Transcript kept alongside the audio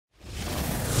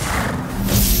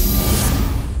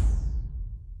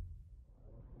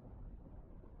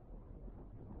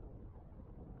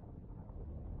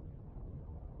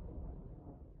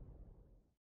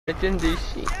It didn't do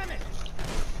shit.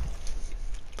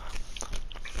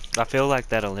 I feel like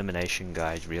that elimination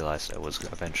guy realized I was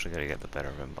eventually going to get the better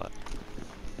of him, but...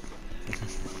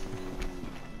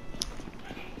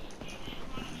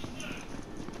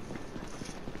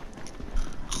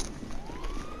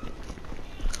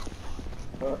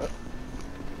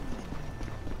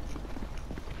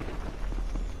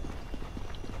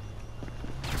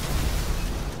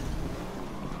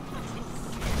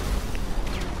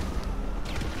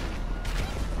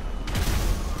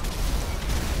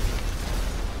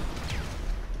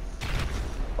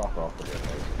 Fuck off with it,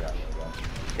 lazy guy, again.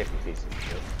 Hippie piece of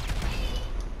shit.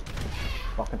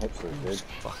 Fucking hipsters, dude.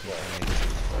 Fucking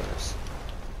amazing.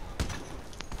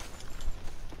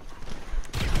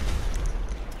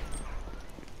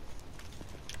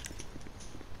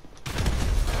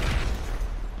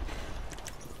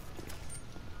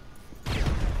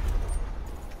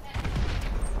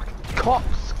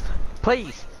 Cops!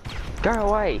 Please! Go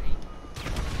away!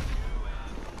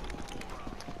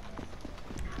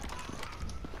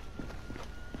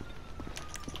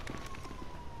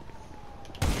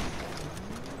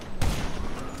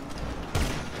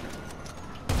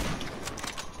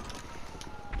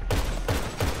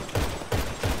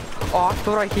 Oh, I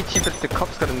thought I hit you, but the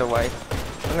cops got in the way.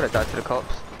 I'm gonna die to the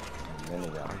cops. I'm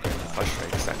getting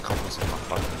frustrated because that cop was in my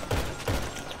fucking...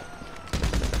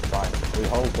 Fine, we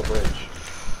hold the bridge.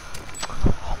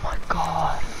 Oh my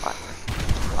god.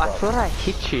 I thought I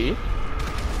hit you,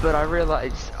 but I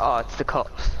realized, oh, it's the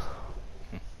cops.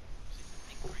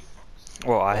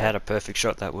 Well, I had a perfect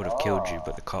shot that would have killed you,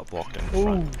 but the cop walked in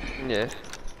front. Yeah.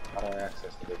 I don't have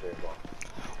access to the bridge.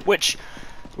 Which,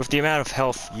 with the amount of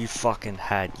health you fucking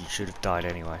had, you should have died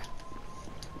anyway.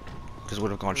 Because it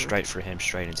would have gone straight for him,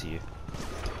 straight into you.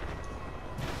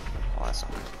 Oh, that's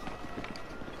not good.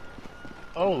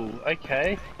 Oh,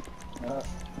 okay. Gone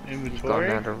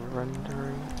Inventory. out of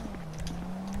rendering.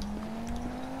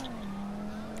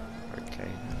 Okay.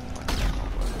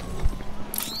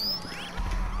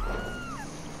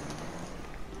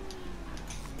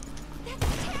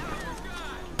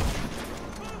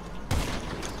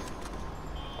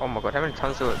 Oh my god, how many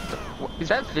times is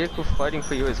that vehicle floating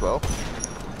for you as well?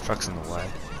 Truck's in the way.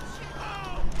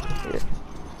 Yeah.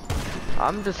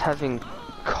 I'm just having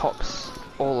cops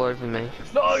all over me.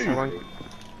 No!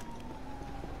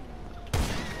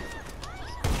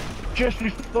 Just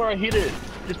before I hit it.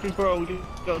 Just before I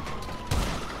got...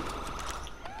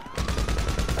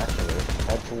 Actually,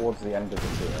 head towards the end of the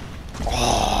tier.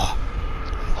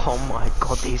 Oh my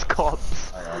god, these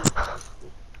cops. Hang on.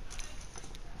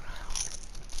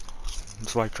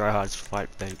 That's why tryhards fight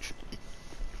beach.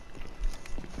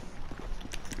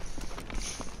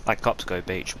 Like cops go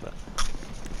beach, but...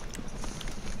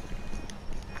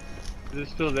 Is it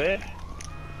still there?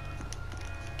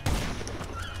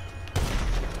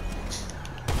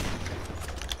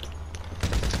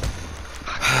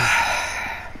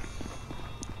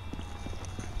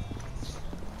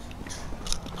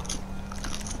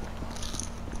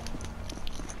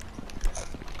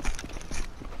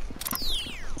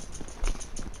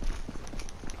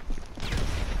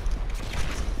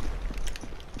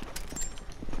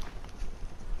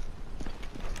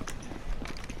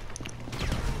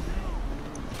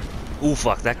 Ooh,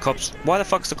 fuck, that cop's... Why the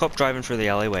fuck's the cop driving through the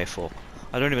alleyway for?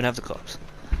 I don't even have the cops.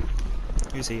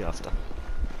 Who's he after?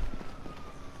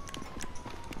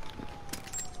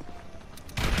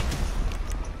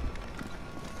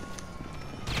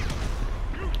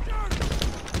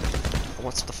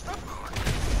 What's the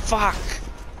fuck?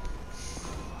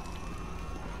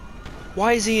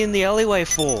 Why is he in the alleyway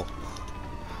for?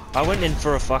 I went in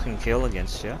for a fucking kill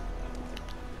against you.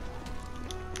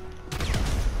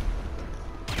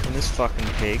 And this fucking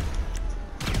pig.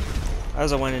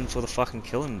 As I went in for the fucking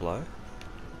killing blow.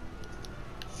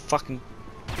 Fucking...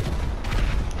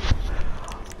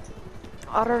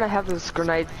 I don't know how those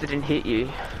grenades didn't hit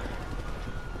you.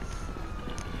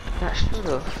 That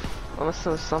should've. Unless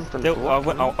there was something.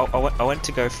 I went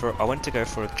to go for a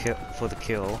kill for the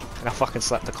kill, and I fucking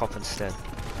slapped the cop instead.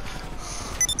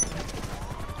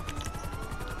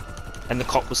 And the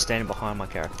cop was standing behind my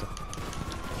character.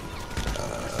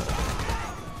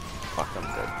 Fuck, I'm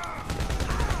dead.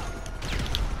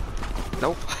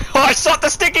 Nope. Oh, I shot the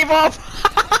sticky bomb!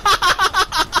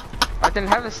 I didn't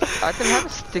have a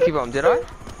sticky bomb, did I?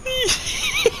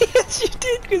 Yes, you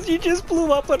did, because you just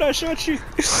blew up when I shot you.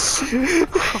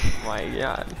 Oh my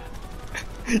god.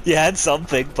 You had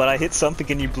something, but I hit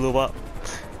something and you blew up.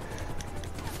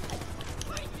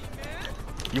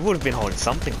 You would have been holding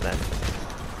something then.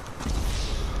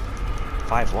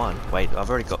 5-1. Wait, I've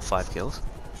already got 5 kills.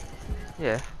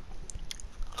 Yeah.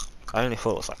 I only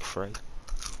thought it was like 3.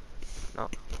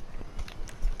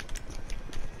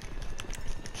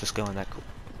 Just go on that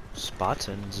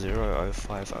Spartan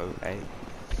 00508.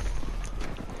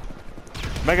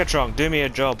 Megatron, do me a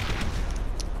job.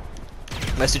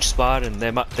 Message Spartan.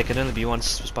 There can only be one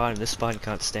Spartan. This Spartan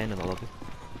can't stand in the lobby.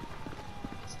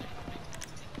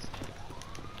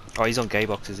 Oh, he's on gay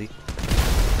box, is he?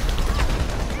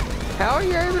 How are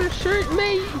you able to shoot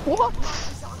me? What?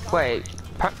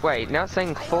 Wait, now it's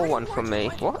saying 4-1 from me.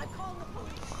 What?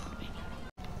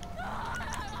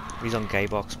 He's on gay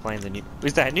box playing the new.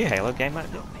 Is that a new Halo game, mate?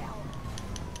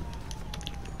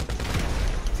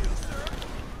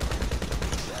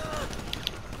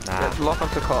 Nah. Let's lock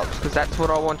onto cops, because that's what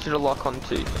I want you to lock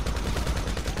onto.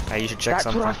 Hey, you should check That's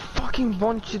something. what I fucking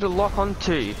want you to lock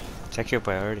onto. Check your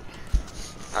priority.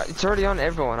 It's already on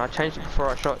everyone. I changed it before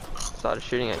I started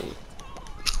shooting at you.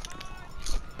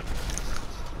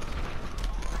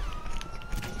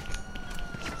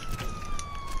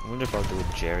 I wonder if I'll do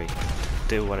with Jerry.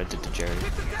 Do what I did to Jerry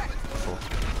before.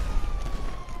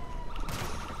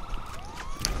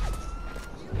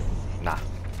 Nah.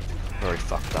 Already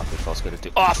fucked up if I was gonna do.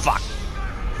 Oh fuck!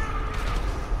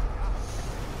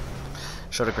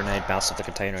 Shot a grenade, bounced off the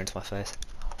container into my face.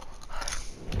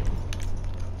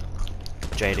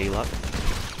 JD luck.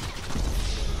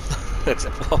 That's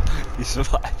it. Well, you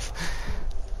survive.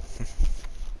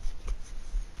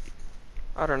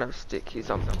 I don't have stickies.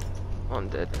 I'm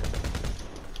dead.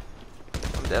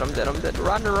 I'm dead.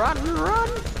 Run!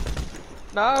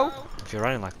 No! If you're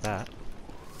running like that.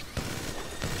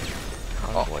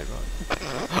 Oh boy, run.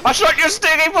 I shot your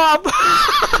sticky bomb!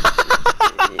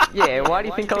 Yeah, why do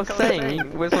you think I was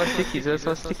saying? Where's my stickies?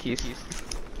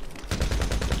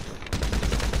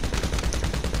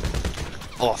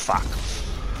 Oh fuck.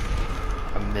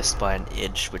 I missed by an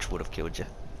inch, which would have killed you.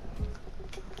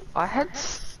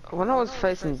 When I was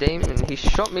facing Demon, he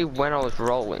shot me when I was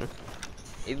rolling.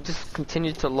 It just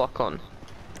continued to lock on.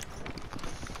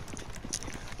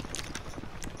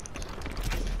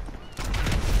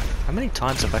 How many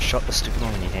times have I shot the sticky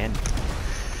bomb in your hand?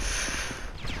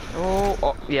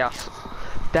 Oh, yeah.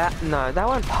 That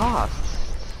went past.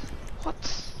 What?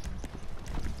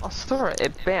 I saw it.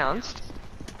 It bounced.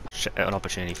 An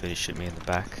opportunity for you to shoot me in the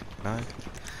back. No?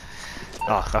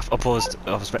 Oh, I paused.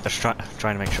 I was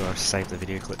trying to make sure I saved the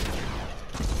video clip.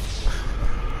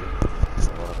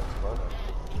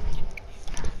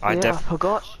 I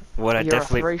forgot. What I You're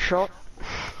definitely. a 3-shot.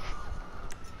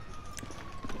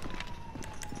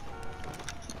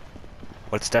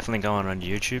 What's definitely going on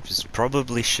YouTube is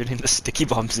probably shooting the sticky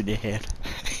bombs in your hand.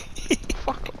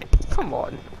 Fuck. Come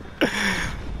on.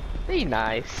 Be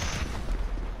nice.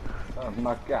 Oh,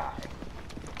 my guy.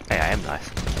 Hey, I am nice.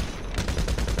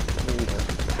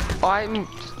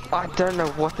 I don't know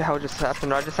what the hell just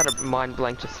happened. I just had a mind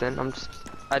blank just then.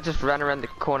 I just ran around the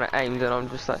corner, aimed, and I'm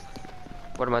just like,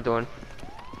 what am I doing?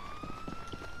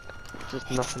 Just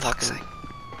nothing happened.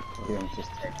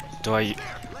 Do I?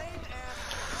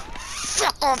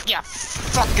 Fuck off, you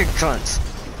fucking cunts!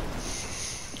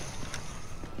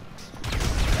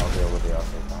 I'll deal with the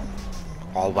outside time.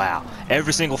 Oh wow!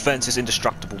 Every single fence is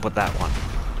indestructible, but that one.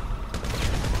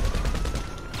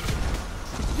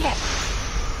 Yes!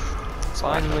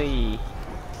 Finally!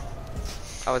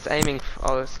 I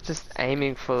was just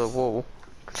aiming for the wall,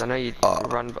 because I know you'd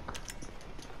run.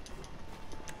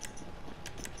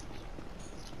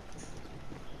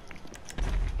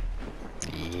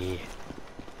 Yeah.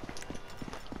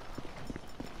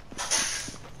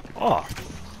 Oh!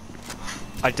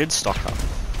 I did stock up.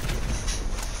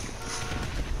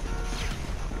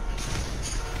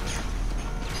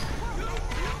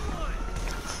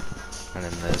 And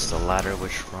then there's the ladder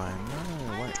which Ryan.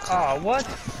 Oh, what?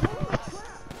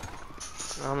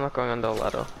 I'm not going on the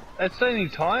ladder. That's so many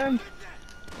times?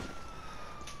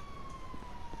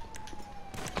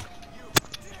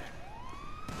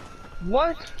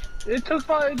 What? It took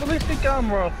my ballistic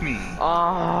armor off me.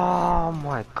 Oh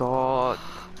my god.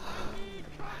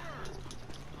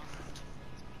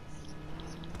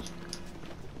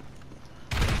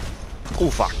 Oh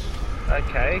fuck.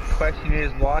 Okay, question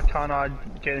is why can't I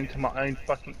get into my own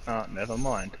fucking... Oh, never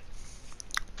mind.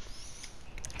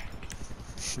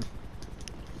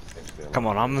 Come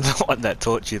on, I'm the one that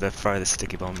taught you to throw the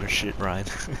sticky bomb and shit, Ryan.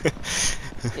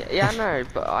 Yeah, I know,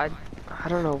 but I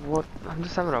don't know what. I'm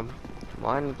just having a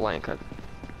mind blank.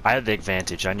 I had the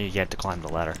advantage. I knew you had to climb the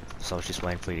ladder, so I was just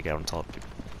waiting for you to get on top.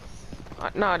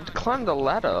 No, I'd climbed the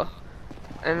ladder,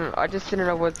 and I just didn't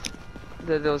know what.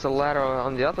 There was a ladder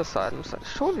on the other side. I'm just like,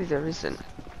 surely there isn't.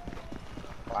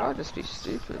 I'll just be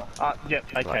stupid. Yep,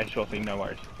 okay, sure thing, no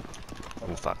worries.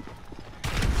 Oh fuck.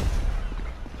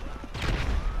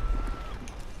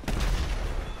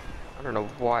 I don't know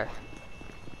why.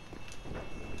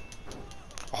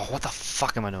 What the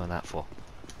fuck am I doing that for?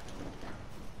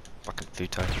 Fucking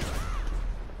futo.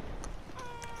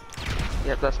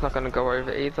 Yep, that's not gonna go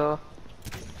over either.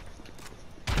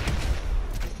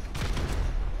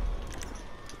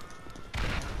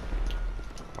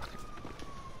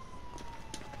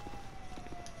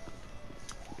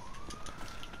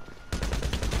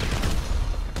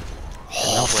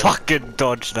 Oh, fucking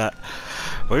dodge that.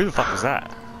 Well, who the fuck was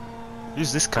that?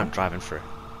 Who's this cunt driving through?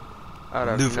 I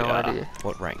don't have no idea.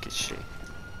 What rank is she?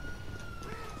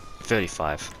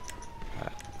 35.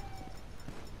 Right.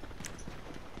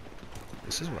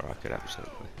 This is where I could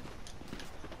absolutely.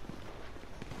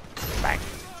 Bang.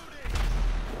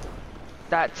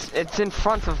 It's in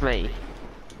front of me.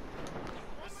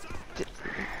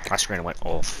 I screen and went,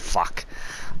 oh fuck.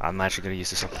 I'm actually gonna use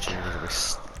this opportunity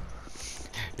to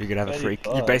You're gonna have a free.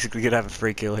 You're basically gonna have a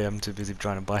free kill here. I'm too busy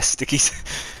trying to buy stickies.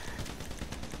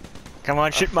 Come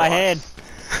on, shoot my hand.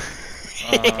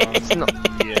 It's not.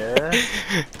 Yeah.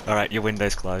 All right, your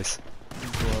window's closed.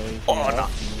 Oh, no.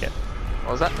 Yeah.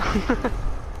 What was that?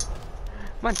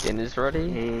 My dinner's ready,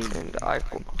 and I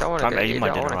don't want to. I'm eating my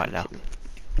dinner right now.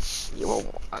 Yeah, well,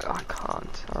 I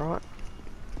can't. All right.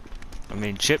 I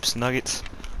mean, chips, nuggets,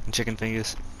 and chicken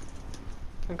fingers.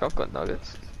 I think I've got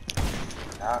nuggets.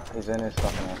 Ah, he's in his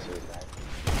fucking SUV.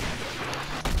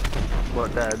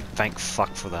 What, Dad? Thank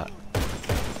fuck for that.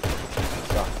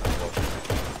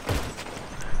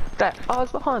 That I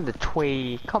was behind the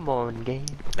tree. Come on, game.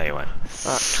 There you went.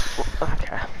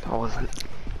 Okay, I wasn't.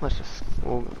 Let's just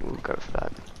we'll go for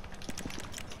that.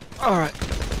 All right.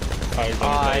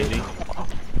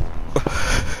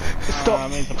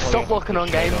 Stop looking on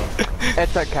game.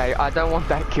 It's okay. I don't want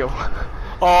that kill.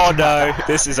 Oh no,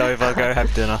 this is over. Go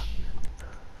have dinner.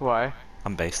 Why?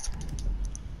 I'm based.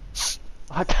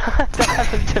 That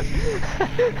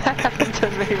happened to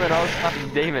me when I was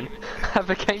fucking demon. I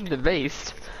became the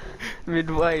beast.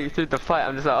 Midway through the fight,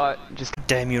 I'm just like, just.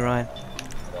 Damn you, Ryan.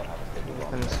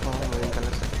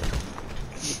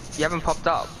 You haven't popped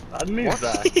up. I'd move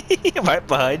that. Right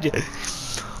behind you.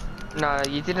 No,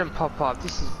 you didn't pop up.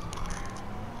 This is.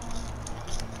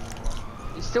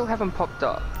 You still haven't popped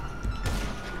up.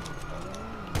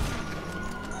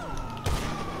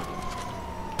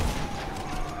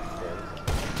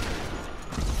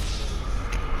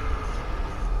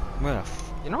 Where?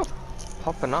 You're not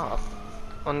popping up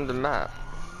on the map.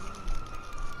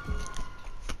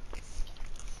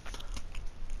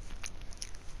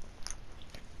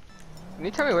 Can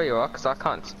you tell me where you are? Cause I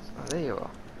can't. Oh, there you are.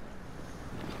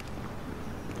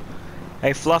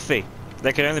 Hey, Fluffy.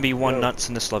 There can only be one nuts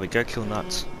in this lobby. Go kill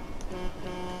nuts.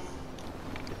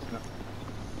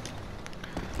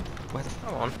 Where the f—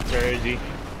 Come on. Where is he?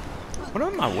 What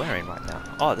am I wearing right now?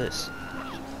 Oh, this.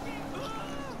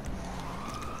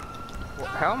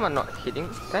 How am I not hitting?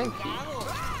 Thank you.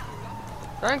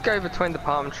 Don't go between the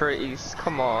palm trees.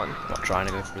 Come on. Not trying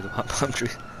to go through the palm tree.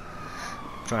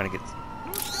 Trying to get.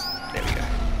 There we go.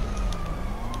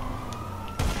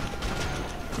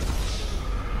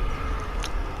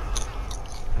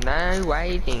 No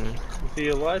waiting. Is he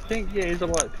a light pink? Yeah, he's a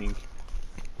light pink.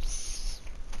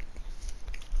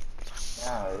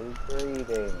 No, he's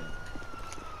breathing.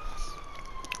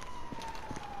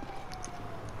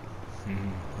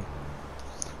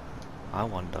 I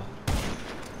wonder.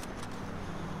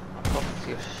 Oh,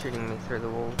 you're shooting me through the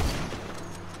walls.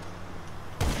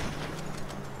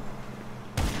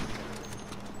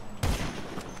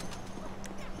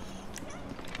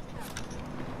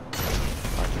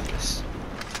 I do this.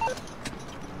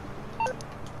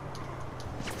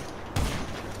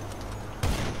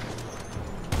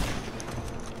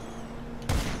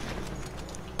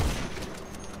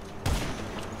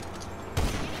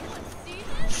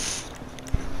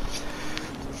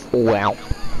 Wow.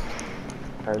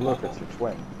 Hey, look, it's your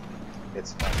twin.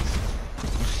 It's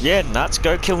nuts. Yeah, nuts.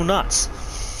 Go kill nuts.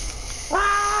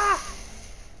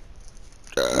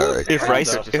 If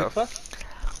racist.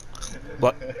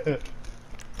 What?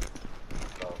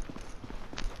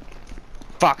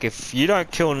 Fuck, if you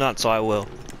don't kill nuts, I will.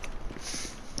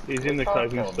 He's in the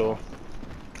clothing store.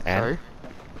 And?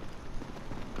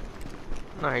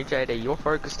 No, JD, you're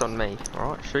focused on me.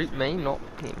 Alright, shoot me, not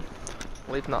him.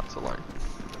 Leave nuts alone.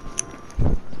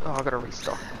 Oh, I gotta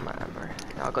restock my ammo.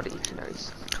 I gotta eat your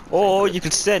nose. Or you can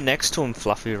stand next to him,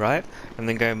 Fluffy, right? And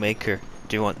then go make her.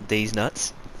 Do you want these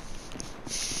nuts?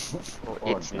 Or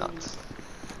it's nuts.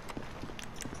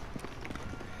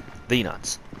 The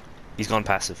nuts. He's gone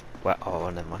passive. Well, oh,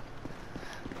 never mind.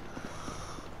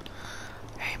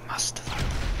 He must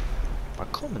have. My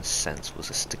common sense was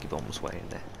a sticky bomb was way in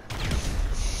there.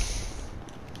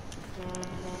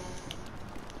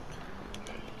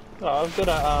 Oh, I've got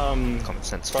a Common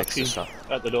sense proxy fixes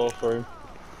stuff. at the door for him.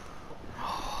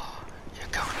 You're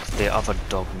going with the other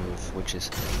dog move, which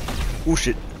is... Oh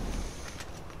shit.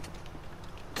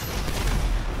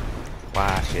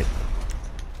 Wow, shit.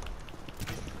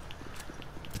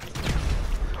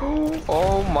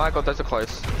 Oh my god, that's a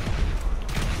close.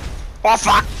 Oh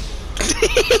fuck!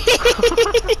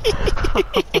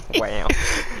 Wow.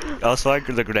 I was firing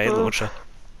with the grenade launcher.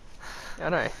 I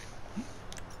know.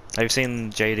 Have you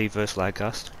seen JD vs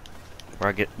Lagcast?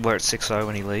 Where it's 6-0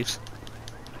 when he leaves?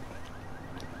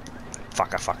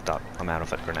 Fuck, I fucked up. I'm out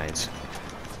of grenades.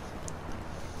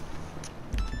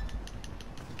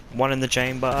 One in the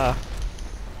chamber.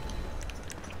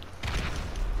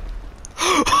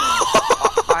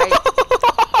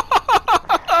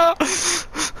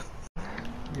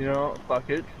 You know what? Fuck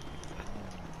it.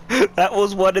 That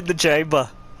was one in the chamber.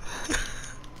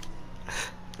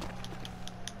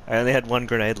 I only had one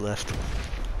grenade left.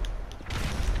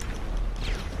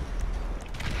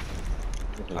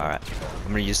 Alright,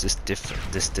 I'm gonna use this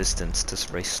distance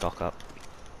to restock up.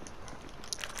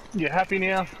 You happy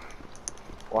now?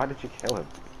 Why did you kill him?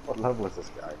 What level is this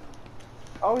guy?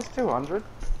 Oh, he's 200.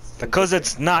 Because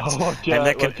it's nuts, Oh, watch and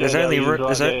out, there's watch out, only he's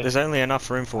right there. there's only enough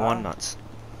room for one nuts.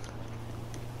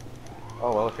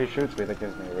 Oh well, if he shoots me, that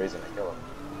gives me a reason to kill him.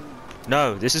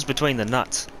 No, this is between the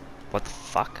nuts. What the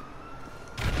fuck?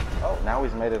 Oh, now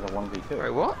he's made it a 1v2. Wait,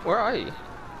 what? Where are you?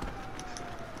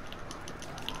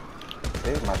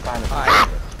 See, my time is Hi.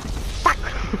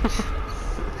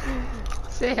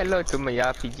 Say hello to my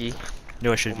RPG.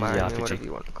 No, I should be the Whatever RPG.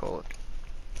 you want to call it.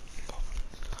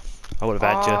 I would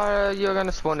have had you. You're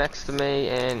gonna spawn next to me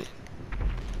and...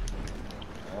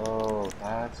 Oh,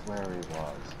 that's where he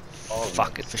was. Oh,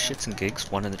 Fuck it, for shits and gigs,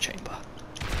 one in the chamber.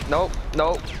 Nope,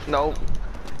 nope, nope.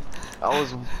 I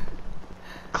was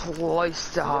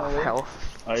close to half health.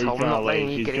 Oh, he's so I'm gonna not letting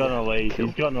leave, you he's get gonna in. leave,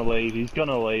 he's gonna leave, he's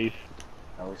gonna leave.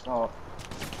 No, he's not.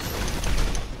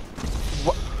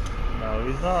 What? No,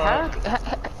 he's not.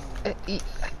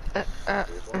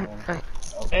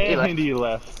 And he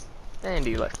left. And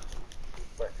he left.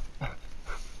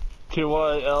 2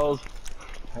 L's.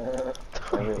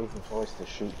 Maybe it was the choice to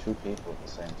shoot 2 people at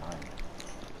the same time.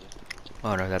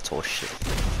 Oh no, that's all shit.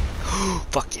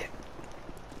 Fuck yeah.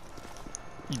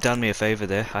 You done me a favor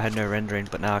there. I had no rendering,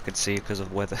 but now I can see because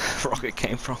of where the rocket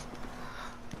came from.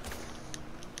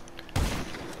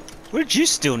 Where did you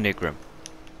steal Nigram?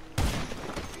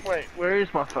 Wait, where is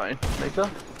my phone? Victor?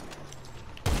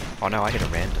 Oh no, I hit a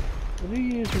random. What do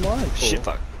you use mine for? Shit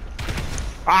fuck.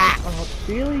 Oh,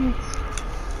 really?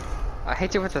 I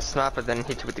hit you with the sniper, then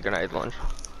hit you with the grenade launch.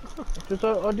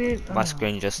 Because I did. My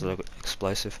screen just looked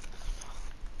explosive.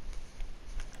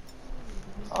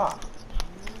 Ah,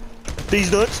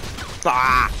 These nuts!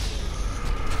 I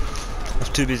was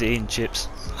too busy eating chips.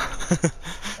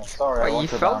 I'm sorry, I Wait, want you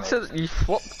to fell down to... it. You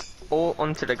flopped all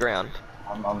onto the ground.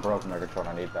 I'm broke, Megatron,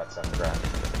 I need that 7 grand.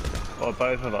 Or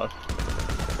both of us.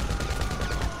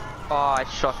 Oh, I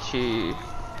shot you.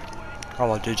 Oh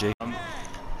well, GG.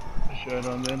 Shirt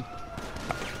on then.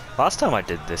 Last time I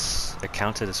did this, it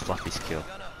counted as Fluffy's kill.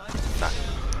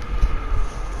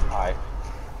 Hi.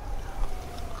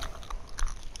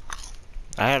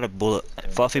 I had a bullet.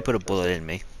 Fluffy put a bullet in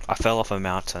me. I fell off a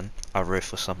mountain, a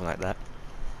roof or something like that.